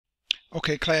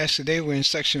Okay, class, today we're in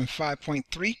section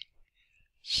 5.3,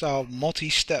 solve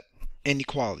multi-step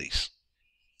inequalities.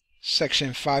 Section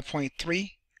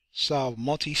 5.3, solve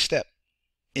multi-step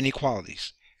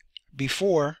inequalities.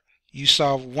 Before, you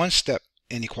solve one-step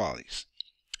inequalities.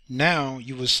 Now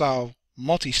you will solve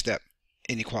multi-step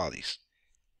inequalities.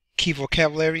 Key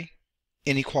vocabulary: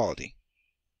 inequality.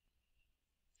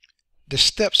 The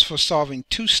steps for solving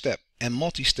two-step and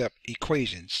multi-step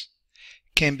equations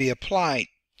can be applied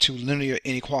to linear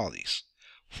inequalities.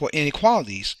 For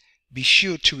inequalities, be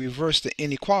sure to reverse the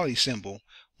inequality symbol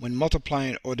when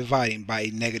multiplying or dividing by a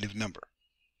negative number.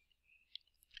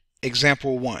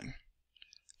 Example 1.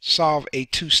 Solve a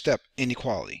two-step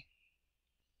inequality.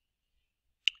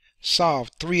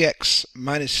 Solve 3x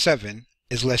minus 7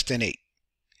 is less than 8.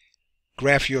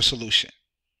 Graph your solution.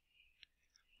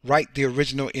 Write the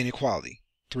original inequality.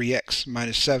 3x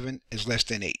minus 7 is less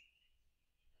than 8.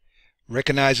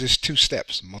 Recognizes two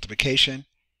steps, multiplication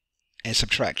and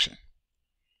subtraction.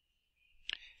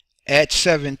 Add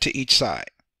 7 to each side.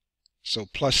 So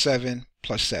plus 7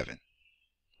 plus 7.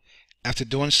 After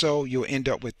doing so, you'll end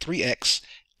up with 3x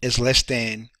is less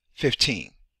than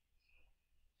 15.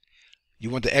 You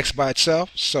want the x by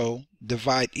itself, so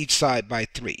divide each side by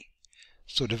 3.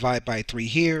 So divide by 3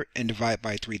 here and divide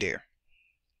by 3 there.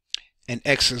 And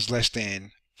x is less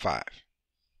than 5.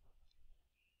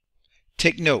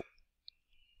 Take note.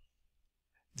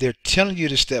 They're telling you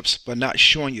the steps but not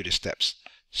showing you the steps.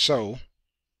 So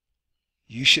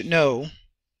you should know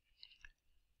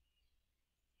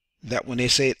that when they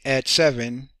say add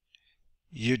 7,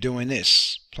 you're doing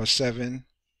this. Plus 7,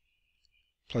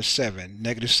 plus 7.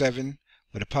 Negative 7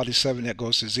 with a positive 7 that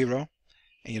goes to 0.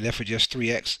 And you're left with just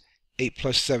 3x. 8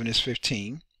 plus 7 is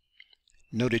 15.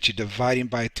 Note that you're dividing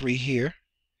by 3 here.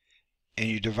 And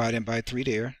you're dividing by 3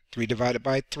 there. 3 divided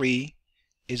by 3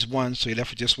 is 1, so you're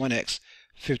left with just 1x.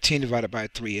 15 divided by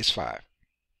 3 is 5.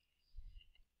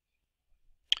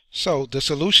 So the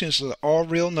solutions are all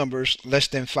real numbers less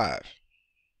than 5.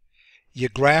 Your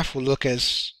graph will look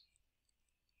as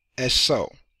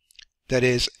so. That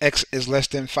is, x is less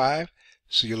than 5.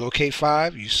 So you locate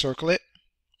 5, you circle it.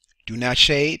 Do not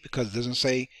shade because it doesn't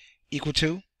say equal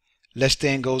to. Less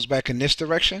than goes back in this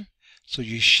direction. So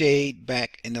you shade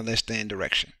back in the less than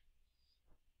direction.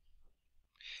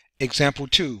 Example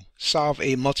 2. Solve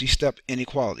a multi-step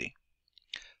inequality.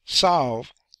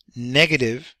 Solve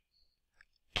negative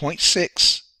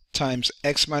 0.6 times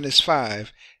x minus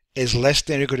 5 is less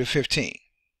than or equal to 15.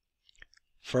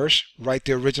 First, write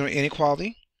the original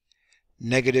inequality.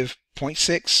 Negative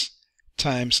 0.6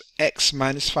 times x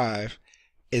minus 5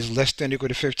 is less than or equal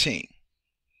to 15.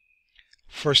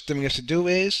 First thing we have to do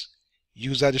is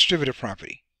use our distributive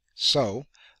property. So,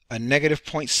 a negative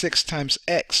 0.6 times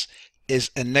x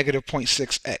is a negative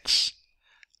 0.6x.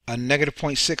 A negative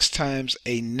 0.6 times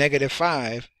a negative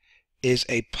 5 is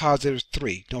a positive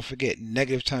 3. Don't forget,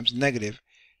 negative times negative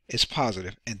is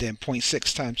positive, and then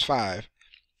 0.6 times 5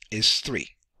 is 3.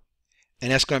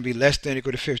 And that's going to be less than or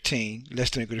equal to 15, less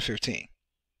than or equal to 15.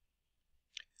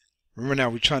 Remember now,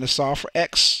 we're trying to solve for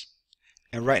x,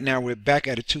 and right now we're back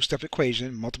at a two-step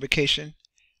equation, multiplication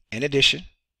and addition.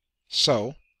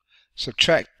 So,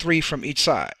 subtract 3 from each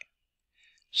side.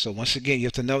 So once again, you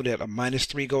have to know that a minus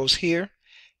 3 goes here,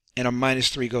 and a minus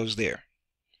 3 goes there.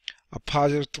 A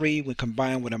positive 3 when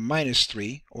combined with a minus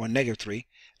 3, or a negative 3,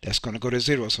 that's going to go to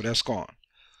 0, so that's gone.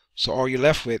 So all you're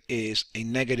left with is a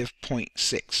negative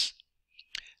 0.6.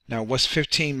 Now what's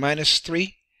 15 minus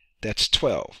 3? That's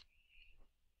 12.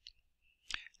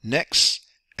 Next,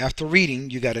 after reading,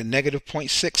 you got a negative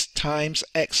 0.6 times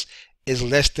x is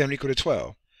less than or equal to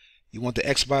 12. You want the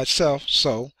x by itself,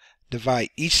 so divide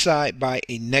each side by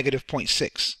a negative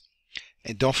 0.6.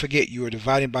 And don't forget, you are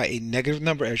dividing by a negative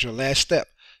number as your last step,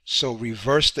 so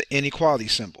reverse the inequality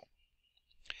symbol.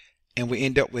 And we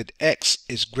end up with x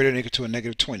is greater than or equal to a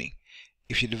negative 20.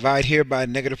 If you divide here by a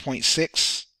negative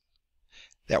 0.6,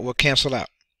 that will cancel out.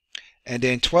 And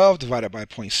then 12 divided by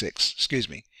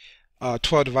 0.6,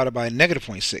 12 divided by a negative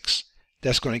 0.6,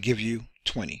 that's going to give you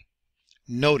 20.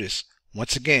 Notice,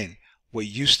 once again, what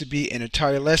used to be an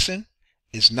entire lesson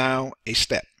is now a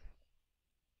step.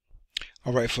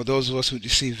 Alright, for those of us who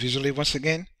see visually, once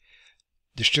again,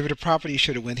 distributive property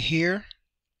should have went here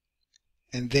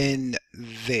and then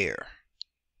there.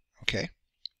 Okay.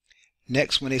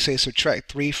 Next, when they say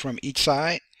subtract 3 from each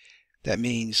side, that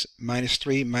means minus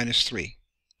 3 minus 3.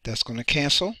 That's going to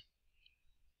cancel.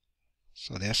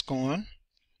 So that's gone.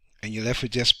 And you're left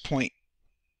with just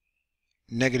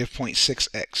negative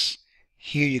 0.6x.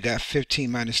 Here you got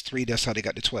 15 minus 3. That's how they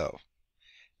got the 12.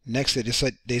 Next,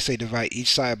 they say divide each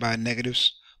side by a negative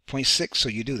 0.6, so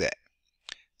you do that.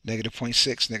 Negative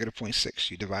 0.6, negative 0.6.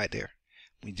 You divide there.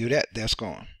 When you do that, that's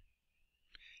gone.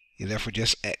 You're left with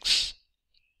just x.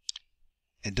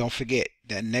 And don't forget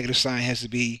that negative sign has to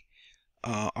be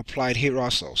applied here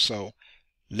also. So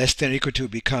less than or equal to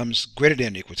becomes greater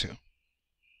than or equal to.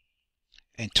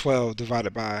 And 12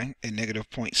 divided by a negative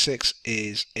 0.6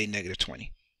 is a negative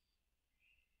 20.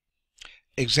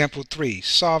 Example 3.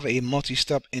 Solve a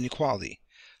multi-step inequality.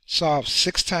 Solve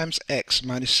 6 times x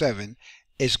minus 7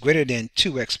 is greater than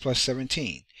 2x plus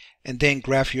 17. And then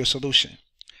graph your solution.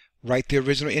 Write the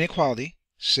original inequality.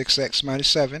 6x minus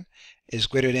 7 is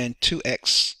greater than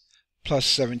 2x plus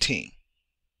 17.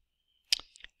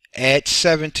 Add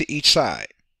 7 to each side.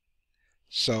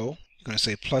 So you're going to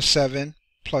say plus 7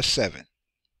 plus 7.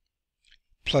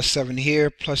 Plus 7 here,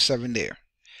 plus 7 there.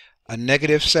 A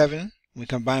negative 7, we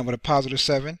combine with a positive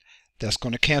 7, that's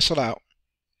going to cancel out.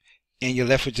 And you're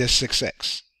left with just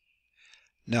 6x.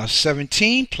 Now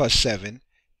 17 plus 7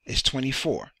 is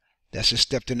 24. That's a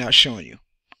step they're not showing you.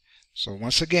 So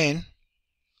once again,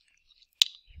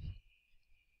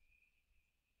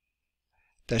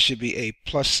 that should be a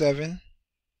plus 7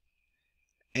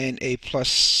 and a plus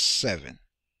 7.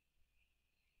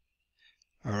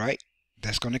 Alright,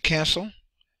 that's going to cancel.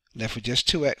 Left with just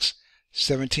 2x.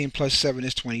 17 plus 7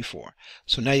 is 24.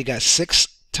 So now you got 6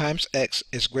 times x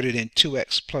is greater than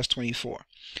 2x plus 24.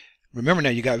 Remember now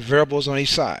you got variables on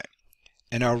each side.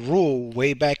 And our rule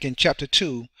way back in chapter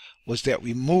 2 was that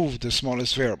we move the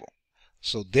smallest variable.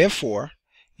 So therefore,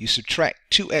 you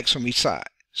subtract 2x from each side.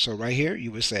 So right here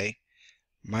you would say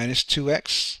minus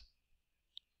 2x.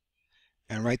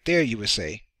 And right there you would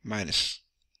say minus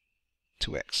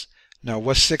 2x. Now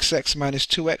what's 6x minus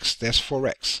 2x? That's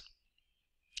 4x.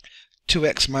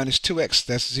 2x minus 2x,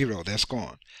 that's 0. That's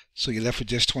gone. So you're left with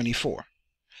just 24.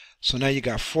 So now you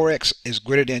got 4x is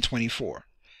greater than 24.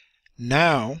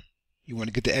 Now you want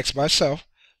to get the x by itself.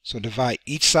 So divide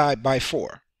each side by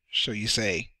 4. So you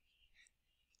say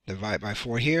divide by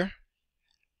 4 here.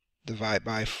 Divide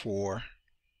by 4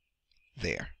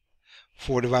 there.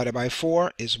 4 divided by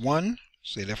 4 is 1.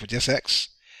 So you're left with just x.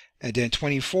 And then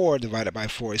 24 divided by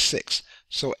 4 is 6.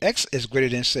 So x is greater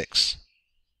than 6.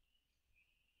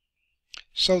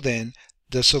 So then,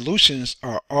 the solutions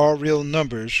are all real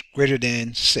numbers greater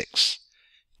than 6.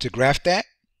 To graph that,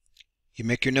 you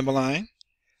make your number line,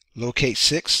 locate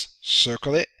 6,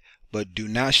 circle it, but do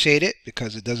not shade it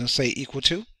because it doesn't say equal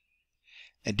to.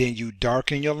 And then you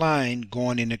darken your line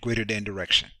going in the greater than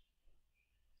direction.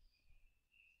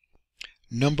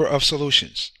 Number of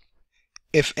solutions.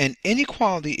 If an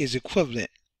inequality is equivalent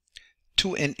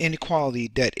to an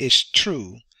inequality that is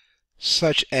true,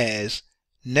 such as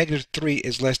negative 3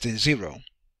 is less than 0,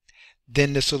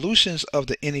 then the solutions of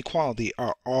the inequality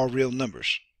are all real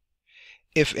numbers.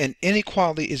 If an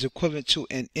inequality is equivalent to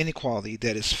an inequality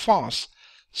that is false,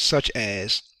 such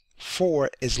as 4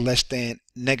 is less than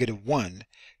negative 1,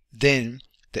 then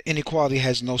the inequality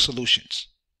has no solutions.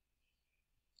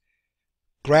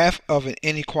 Graph of an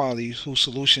inequality whose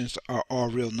solutions are all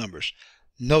real numbers.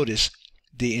 Notice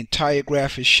the entire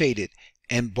graph is shaded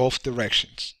in both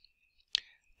directions.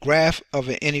 Graph of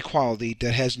an inequality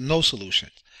that has no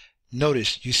solutions.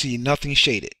 Notice you see nothing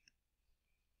shaded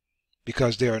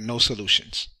because there are no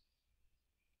solutions.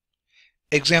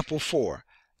 Example 4.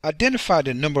 Identify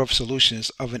the number of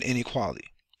solutions of an inequality.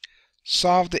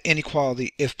 Solve the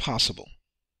inequality if possible.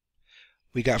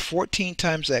 We got 14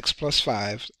 times x plus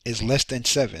 5 is less than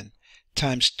 7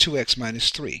 times 2x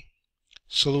minus 3.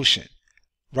 Solution.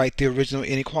 Write the original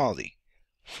inequality.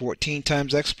 14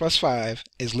 times x plus 5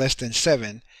 is less than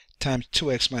 7 times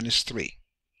 2x minus 3.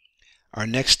 Our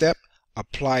next step,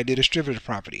 apply the distributive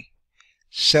property.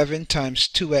 7 times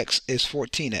 2x is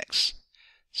 14x.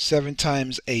 7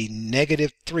 times a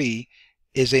negative 3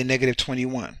 is a negative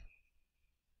 21.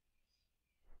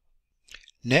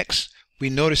 Next, we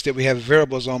notice that we have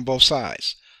variables on both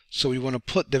sides. So we want to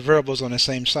put the variables on the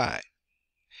same side.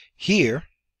 Here,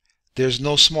 there's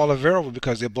no smaller variable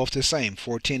because they're both the same,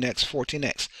 14x,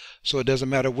 14x. So it doesn't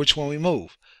matter which one we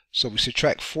move. So we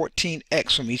subtract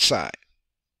 14x from each side.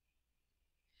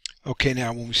 Okay,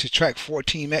 now when we subtract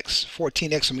 14x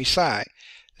from each side,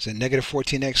 it's a negative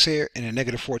 14x here and a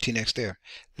negative 14x there.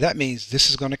 That means this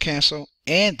is going to cancel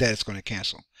and that is going to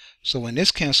cancel. So when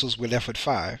this cancels, we're left with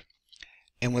 5.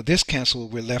 And when this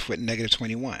cancels, we're left with negative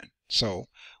 21. So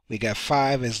we got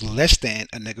 5 is less than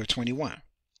a negative 21.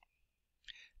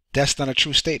 That's not a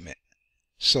true statement.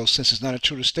 So since it's not a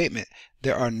true statement,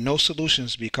 there are no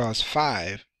solutions because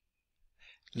 5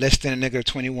 less than a negative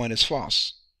 21 is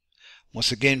false.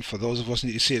 Once again, for those of us who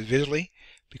need to see it visually,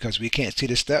 because we can't see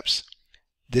the steps,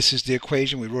 this is the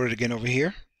equation. We wrote it again over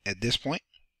here at this point.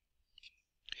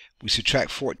 We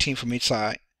subtract 14 from each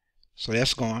side, so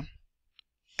that's gone,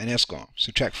 and that's gone.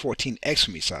 Subtract 14x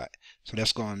from each side, so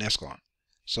that's gone, and that's gone.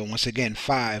 So once again,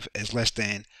 5 is less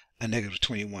than a negative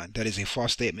 21. That is a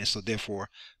false statement, so therefore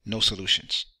no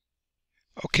solutions.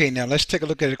 Okay, now let's take a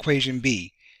look at equation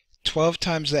B. 12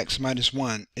 times x minus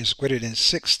 1 is greater than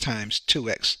 6 times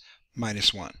 2x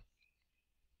minus 1.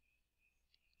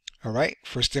 Alright,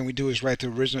 first thing we do is write the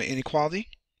original inequality.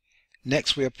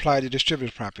 Next, we apply the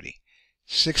distributive property.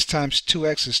 6 times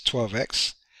 2x is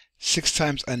 12x. 6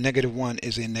 times a negative 1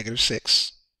 is a negative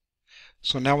 6.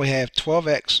 So now we have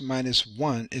 12x minus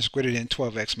 1 is greater than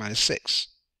 12x minus 6.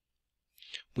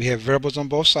 We have variables on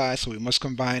both sides, so we must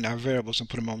combine our variables and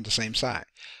put them on the same side.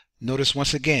 Notice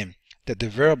once again that the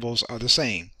variables are the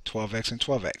same, 12x and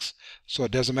 12x. So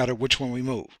it doesn't matter which one we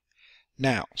move.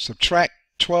 Now, subtract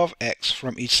 12x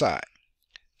from each side.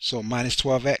 So minus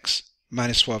 12x,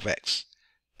 minus 12x.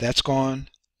 That's gone,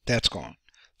 that's gone.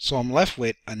 So I'm left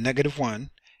with a negative 1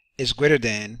 is greater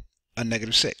than a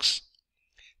negative 6.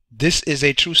 This is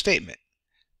a true statement.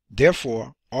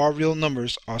 Therefore, all real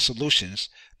numbers are solutions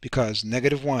because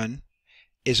negative 1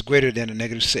 is greater than a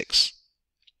negative 6.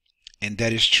 And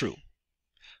that is true.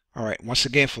 Alright, once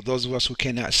again, for those of us who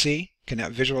cannot see,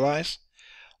 cannot visualize,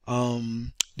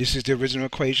 this is the original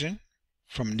equation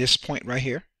from this point right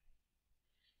here.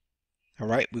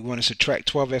 Alright, we want to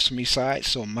subtract 12x from each side,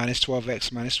 so minus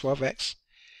 12x minus 12x.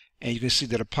 And you can see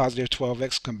that a positive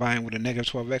 12x combined with a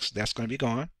negative 12x, that's going to be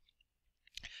gone.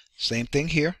 Same thing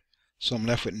here. So I'm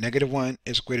left with negative 1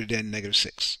 is greater than negative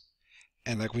 6.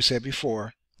 And like we said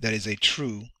before, that is a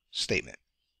true statement.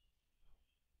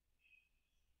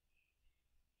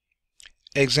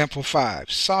 Example 5.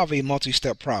 Solve a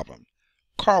multi-step problem.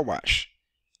 Car wash.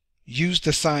 Use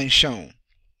the sign shown.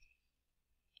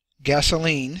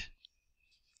 Gasoline,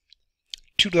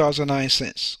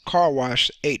 $2.09. Car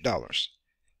wash, $8.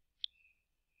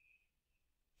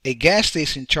 A gas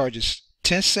station charges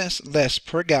 10 cents less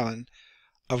per gallon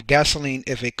of gasoline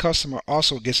if a customer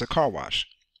also gets a car wash.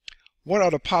 What are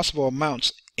the possible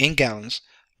amounts in gallons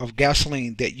of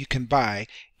gasoline that you can buy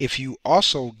if you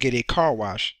also get a car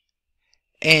wash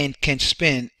and can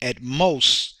spend at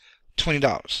most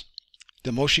 $20?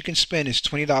 The most you can spend is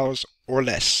 $20 or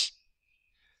less.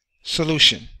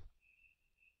 Solution.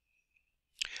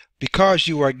 Because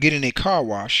you are getting a car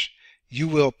wash, you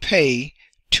will pay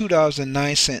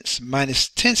 $2.09 minus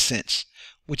 10 cents,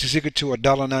 which is equal to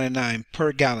 $1.99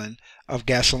 per gallon of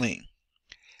gasoline.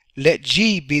 Let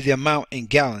G be the amount in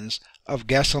gallons of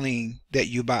gasoline that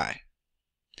you buy.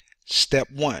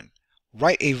 Step 1.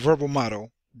 Write a verbal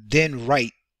model, then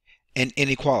write an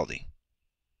inequality.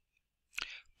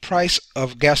 Price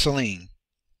of gasoline,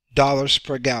 dollars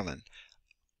per gallon,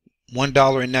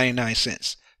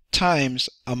 $1.99, times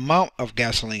amount of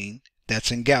gasoline,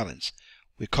 that's in gallons,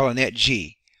 we're calling that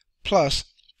G, plus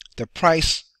the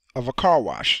price of a car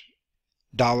wash,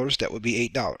 dollars, that would be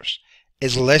 $8,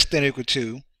 is less than or equal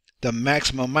to the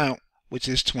maximum amount, which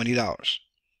is $20.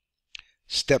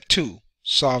 Step 2.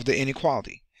 Solve the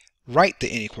inequality. Write the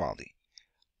inequality.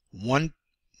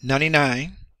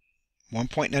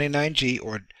 1.99 G,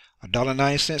 or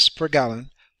 $1.09 per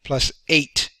gallon, plus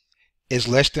 8 is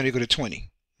less than or equal to 20.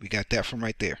 We got that from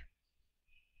right there.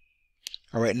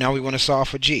 Alright, now we want to solve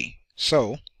for G.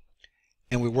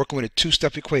 And we're working with a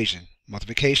two-step equation,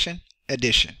 multiplication,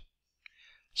 addition.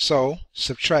 So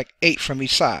subtract 8 from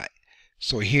each side.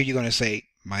 So here you're going to say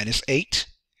minus 8,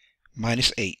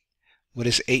 minus 8. What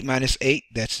is 8 minus 8?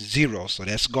 That's 0, so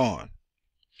that's gone.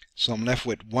 So I'm left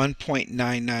with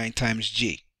 1.99 times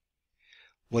G.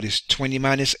 What is 20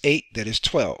 minus 8? That is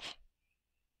 12.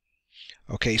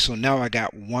 Okay, so now I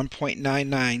got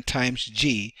 1.99 times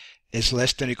G is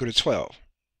less than or equal to 12.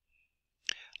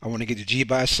 I want to get the G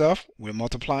by itself. We're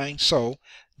multiplying, so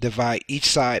divide each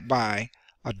side by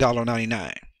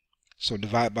 $1.99. So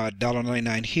divide by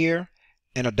 $1.99 here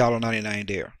and $1.99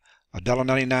 there.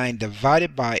 $1.99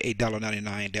 divided by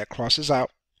 $1.99, that crosses out,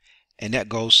 and that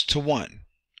goes to 1.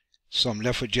 So I'm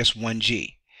left with just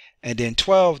 1G. And then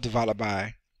 12 divided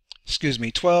by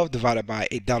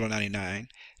 $1.99,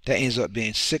 that ends up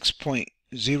being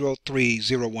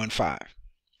 6.03015.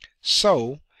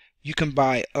 So you can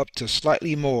buy up to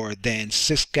slightly more than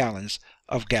 6 gallons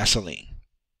of gasoline.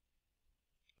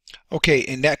 Okay,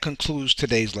 and that concludes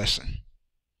today's lesson.